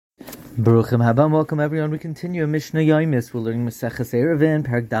Baruchim Haba, welcome everyone. We continue Mishnah Yomis. We're learning Maseches Eruvin,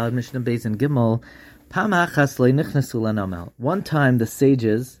 Perek Daled, Mishnah Beis and Gimel. Pam hachas lo nichnasu lanamel. One time the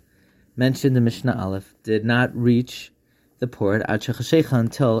sages mentioned in Mishnah Aleph did not reach the port ad shechashecha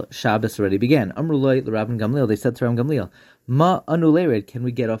until Shabbos already began. Amru loy l'Rabban Gamliel. They said to Rabban Gamliel, Ma anu lered, can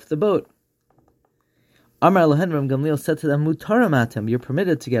we get off the boat? Amar Lahen, Rabban Gamliel said to them, Mutaram atem, you're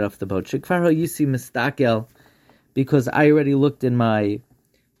permitted to get off the boat. Shekvar ho yisi mistakel, because I already looked in my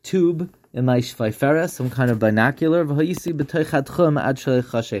tube, in my shvayfera, some kind of binocular.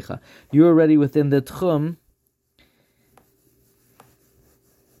 You're already within the tchum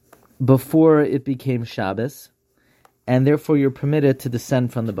before it became Shabbos, and therefore you're permitted to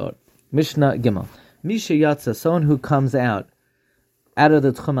descend from the boat. Mishnah Gimel. Misha Yatza, someone who comes out of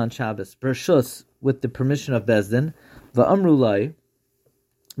the tchum on Shabbos, Bershus, with the permission of Bezdin, Va'amrulai,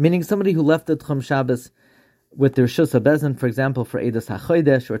 meaning somebody who left the tchum Shabbos with their Shus HaBezin, for example, for Eidos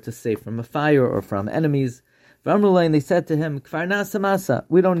HaChodesh, or to save from a fire or from enemies. And they said to him, Kfar Nasa Masa,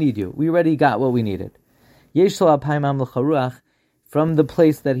 we don't need you. We already got what we needed. Yeshlo Apayim Amlech HaRuach, from the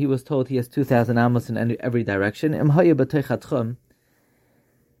place that he was told he has 2,000 amos in every direction, Imhaya B'Teicha Tchum,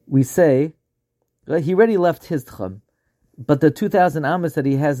 we say, he already left his Tchum, but the 2,000 amos that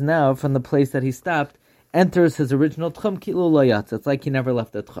he has now from the place that he stopped enters his original tchum kilu lo yatsa. It's like he never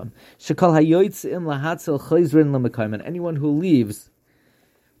left the tchum. Shekal hayoytzim lahatzel chayzrin lemekayman. Anyone who leaves,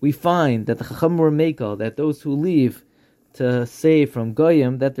 we find that the chacham were mekel, that those who leave to save from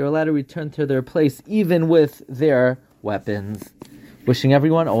goyim, that they're allowed to return to their place even with their weapons. Wishing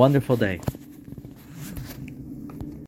everyone a wonderful day.